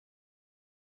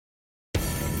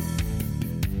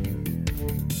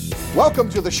Welcome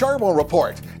to the Charbon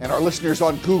Report and our listeners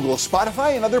on Google,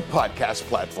 Spotify, and other podcast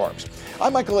platforms.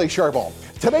 I'm Michael A. Charbon.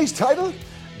 Today's title,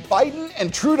 Biden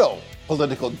and Trudeau,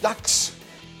 Political Ducks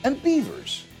and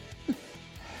Beavers.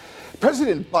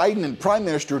 President Biden and Prime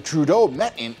Minister Trudeau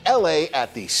met in LA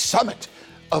at the Summit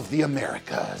of the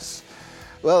Americas.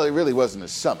 Well, it really wasn't a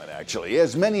summit, actually,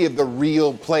 as many of the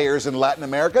real players in Latin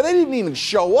America, they didn't even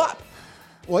show up.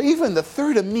 Well, even the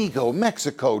third amigo,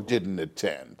 Mexico, didn't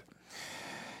attend.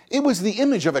 It was the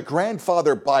image of a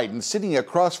grandfather Biden sitting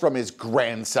across from his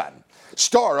grandson,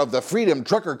 star of the Freedom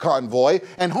Trucker Convoy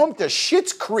and home to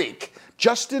Schitt's Creek,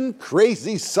 Justin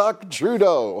Crazy Sock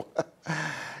Trudeau.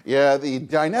 Yeah, the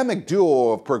dynamic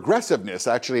duo of progressiveness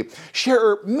actually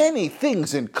share many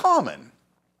things in common.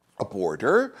 A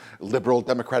border, liberal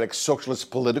democratic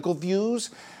socialist political views,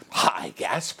 high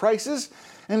gas prices,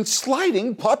 and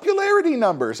sliding popularity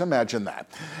numbers. Imagine that.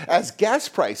 As gas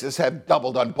prices have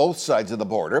doubled on both sides of the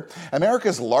border,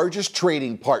 America's largest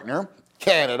trading partner,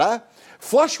 Canada,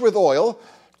 flush with oil,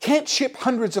 can't ship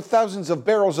hundreds of thousands of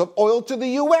barrels of oil to the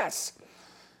U.S.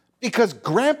 because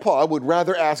Grandpa would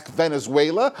rather ask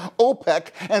Venezuela, OPEC,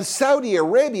 and Saudi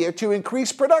Arabia to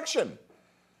increase production,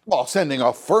 while sending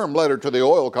a firm letter to the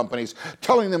oil companies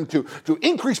telling them to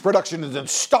increase production and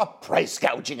stop price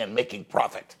gouging and making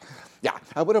profit. Yeah,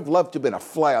 I would have loved to have been a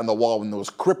fly on the wall when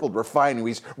those crippled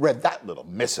refineries read that little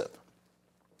missive.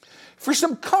 For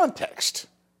some context,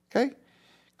 okay,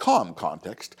 calm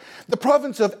context, the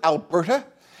province of Alberta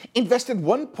invested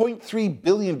 $1.3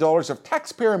 billion of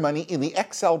taxpayer money in the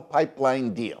XL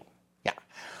pipeline deal. Yeah,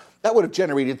 that would have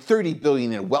generated $30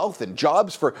 billion in wealth and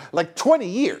jobs for like 20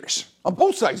 years on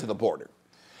both sides of the border.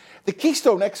 The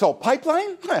Keystone XL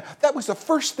pipeline, that was the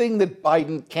first thing that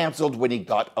Biden canceled when he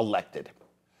got elected.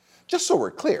 Just so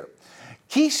we're clear,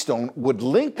 Keystone would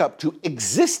link up to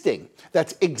existing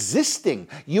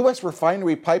U.S.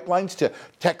 refinery pipelines to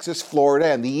Texas, Florida,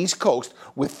 and the East Coast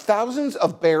with thousands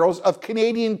of barrels of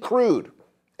Canadian crude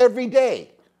every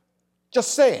day.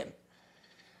 Just saying.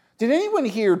 Did anyone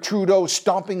hear Trudeau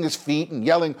stomping his feet and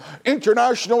yelling,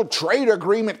 international trade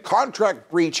agreement contract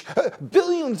breach,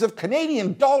 billions of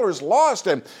Canadian dollars lost,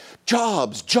 and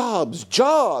jobs, jobs,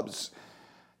 jobs?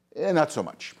 Not so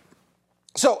much.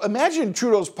 So imagine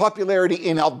Trudeau's popularity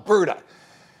in Alberta.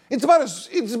 It's about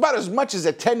as much as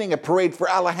attending a parade for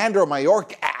Alejandro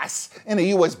Mayorkas in a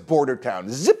U.S. border town.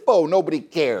 Zippo, nobody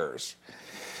cares.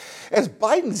 As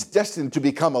Biden's destined to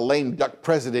become a lame duck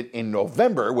president in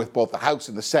November, with both the House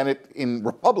and the Senate in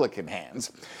Republican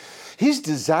hands, his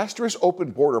disastrous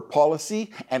open border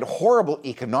policy and horrible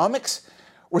economics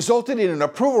resulted in an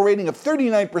approval rating of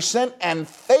 39% and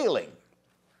failing.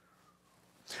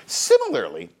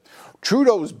 Similarly,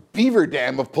 Trudeau's beaver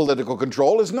dam of political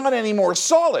control is not any more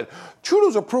solid.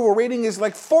 Trudeau's approval rating is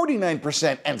like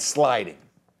 49% and sliding.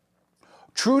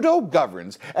 Trudeau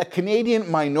governs a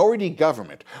Canadian minority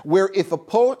government where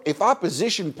if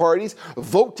opposition parties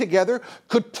vote together,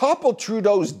 could topple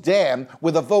Trudeau's dam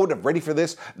with a vote of, ready for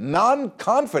this,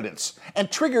 non-confidence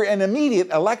and trigger an immediate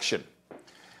election.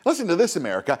 Listen to this,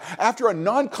 America. After a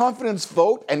non-confidence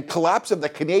vote and collapse of the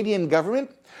Canadian government,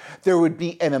 there would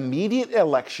be an immediate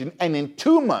election, and in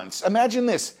 2 months, imagine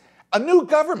this, a new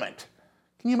government.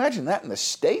 Can you imagine that in the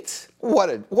States? What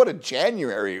a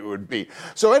January it would be.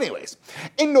 So anyways,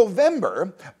 in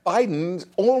November, Biden's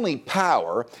only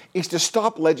power is to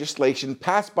stop legislation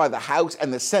passed by the House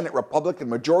and the Senate Republican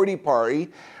majority party,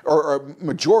 or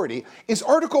majority, is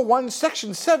Article 1,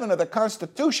 Section 7 of the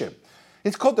Constitution.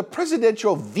 It's called the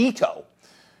presidential veto.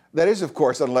 That is, of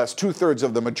course, unless 2/3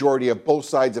 of the majority of both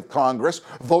sides of Congress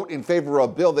vote in favor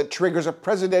of a bill that triggers a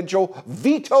presidential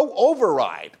veto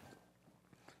override.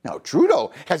 Now,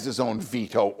 Trudeau has his own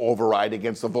veto override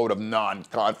against the vote of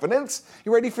non-confidence.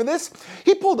 You ready for this?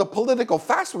 He pulled a political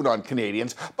fast one on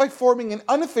Canadians by forming an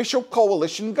unofficial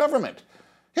coalition government.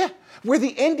 Yeah, where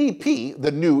the NDP,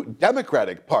 the New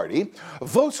Democratic Party,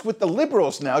 votes with the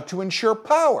Liberals now to ensure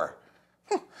power.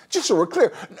 Just so we're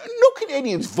clear, no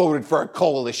Canadians voted for a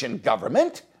coalition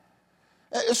government.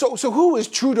 So who is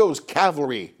Trudeau's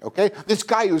cavalry, okay? This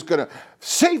guy who's going to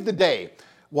save the day.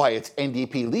 Why, it's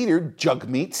NDP leader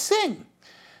Jagmeet Singh.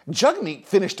 Jagmeet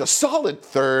finished a solid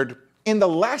third in the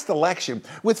last election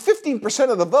with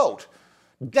 15% of the vote,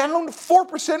 down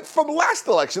 4% from last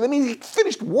election. That means he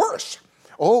finished worse.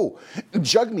 Oh,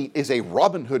 Jagmeet is a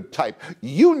Robin Hood type,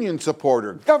 union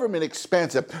supporter, government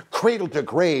expansive, cradle to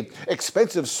grave,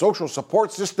 expensive social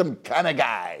support system kind of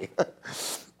guy.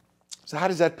 So how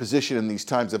does that position in these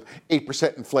times of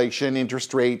 8% inflation,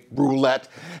 interest rate, roulette,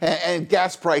 and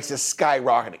gas prices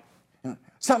skyrocketing?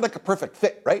 Sound like a perfect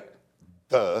fit, right?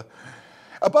 Duh.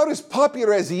 About as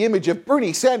popular as the image of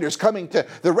Bernie Sanders coming to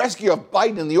the rescue of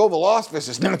Biden in the Oval Office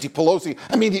as Nancy Pelosi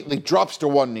immediately drops to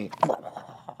one knee.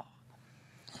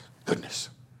 Goodness.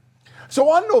 So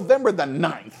on November the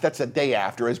 9th, that's the day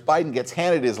after, as Biden gets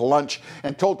handed his lunch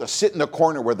and told to sit in the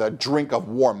corner with a drink of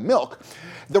warm milk,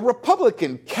 the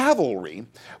Republican cavalry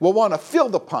will want to fill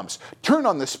the pumps, turn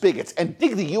on the spigots, and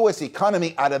dig the U.S.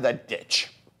 economy out of the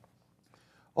ditch.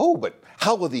 Oh, but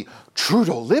how will the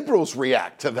Trudeau Liberals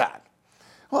react to that?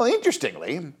 Well,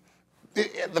 interestingly,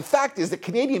 the fact is the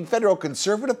Canadian Federal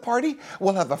Conservative Party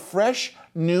will have a fresh,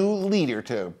 new leader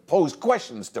to pose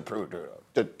questions to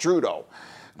Trudeau.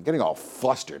 I'm getting all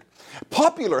flustered.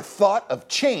 Popular thought of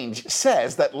change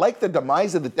says that, like the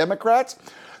demise of the Democrats,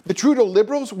 the Trudeau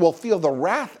Liberals will feel the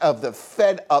wrath of the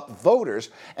fed-up voters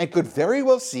and could very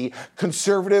well see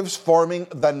Conservatives forming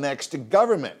the next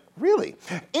government. Really?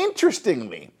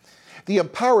 Interestingly, the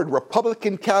empowered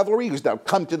Republican cavalry, who's now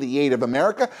come to the aid of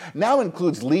America, now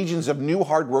includes legions of new,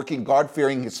 hardworking,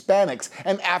 God-fearing Hispanics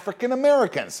and African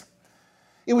Americans.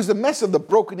 It was the mess of the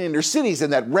broken inner cities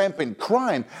and that rampant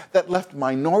crime that left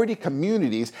minority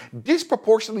communities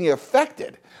disproportionately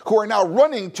affected, who are now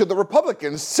running to the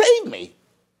Republicans. Save me!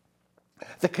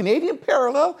 The Canadian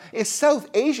parallel is South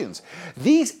Asians.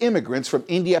 These immigrants from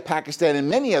India, Pakistan, and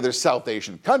many other South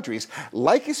Asian countries,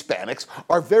 like Hispanics,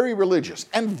 are very religious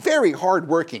and very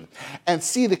hardworking and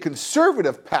see the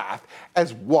conservative path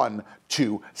as one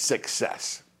to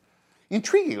success.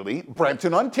 Intriguingly,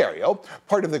 Brampton, Ontario,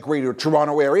 part of the Greater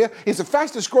Toronto Area, is the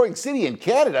fastest growing city in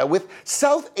Canada, with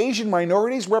South Asian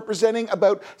minorities representing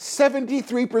about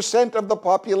 73% of the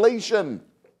population.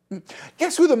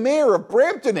 Guess who the mayor of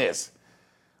Brampton is?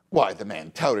 Why, the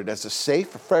man touted as a safe,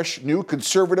 fresh, new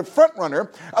conservative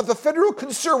frontrunner of the Federal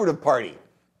Conservative Party,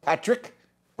 Patrick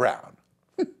Brown.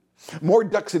 More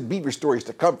ducks and beaver stories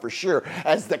to come for sure,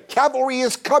 as the cavalry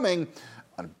is coming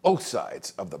on both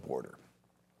sides of the border.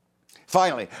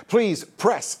 Finally, please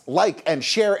press like and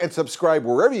share and subscribe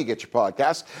wherever you get your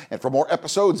podcasts. And for more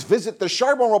episodes, visit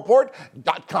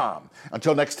thecharbonreport.com.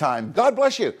 Until next time, God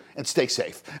bless you and stay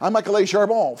safe. I'm Michael A.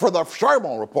 Charbon for the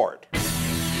Charbon Report.